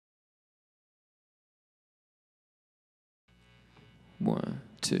1,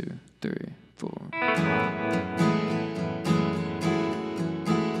 2, 3, 4.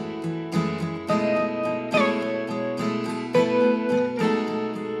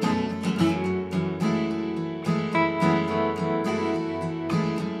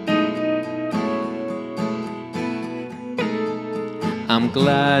 I'm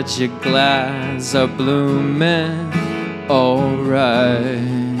glad your glads are blooming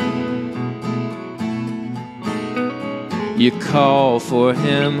alright. You call for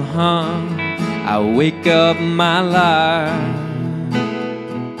him, huh? I wake up my lyre.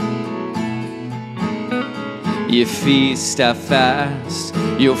 You feast, I fast.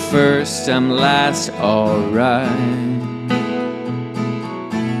 You're first, I'm last, alright.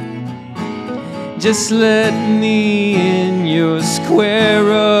 Just let me in your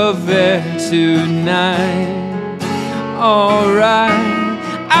square of air tonight. Alright.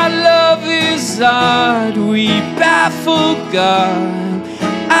 Our love is odd, we baffle God.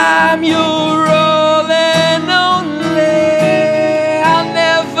 I'm your all and only. I'll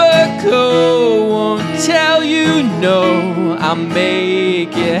never go, won't tell you no. I'll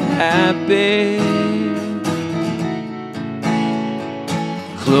make you happy.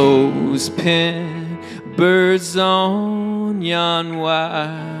 Clothespin, birds on yon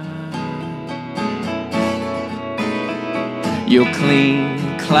wire. Your clean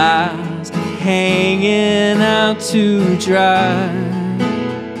clouds hanging out to dry.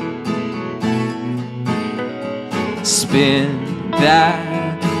 Spin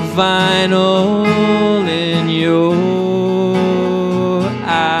that vinyl in your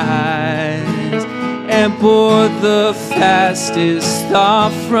eyes and pour the fastest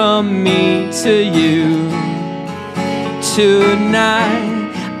thought from me to you tonight.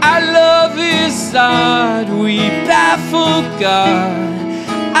 Our love is odd, we baffle God.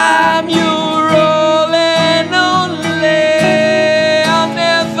 I'm your all and only. I'll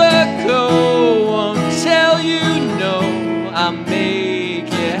never go, won't tell you no. I'll make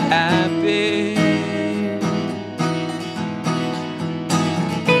you happy.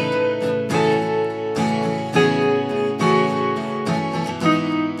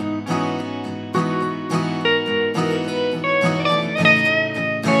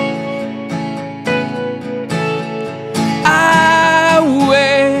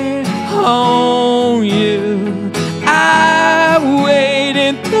 On you, I wait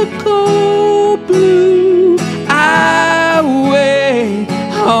in the cold blue. I wait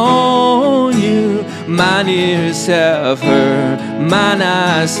on you. Mine ears have heard, mine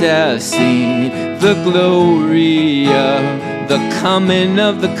eyes have seen the glory of the coming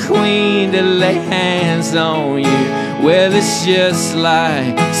of the Queen to lay hands on you. Well, it's just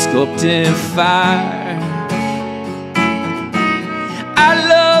like sculpting fire. Our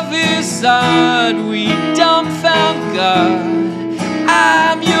love is odd, we dumbfound God.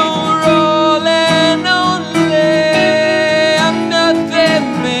 I'm your all and only. I'm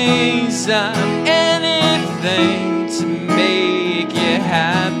nothing means I'm anything to make you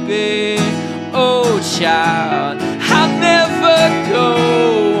happy. Oh child, I'll never go,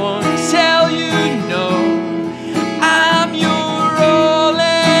 won't tell you no. I'm your all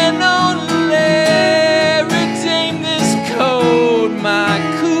and only. Redeem this code, my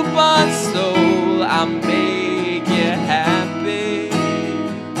coupon soul. I'll make you happy.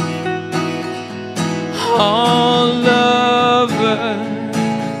 Oh lover,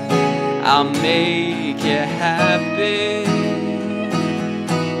 I'll make you happy.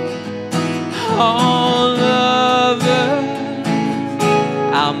 Oh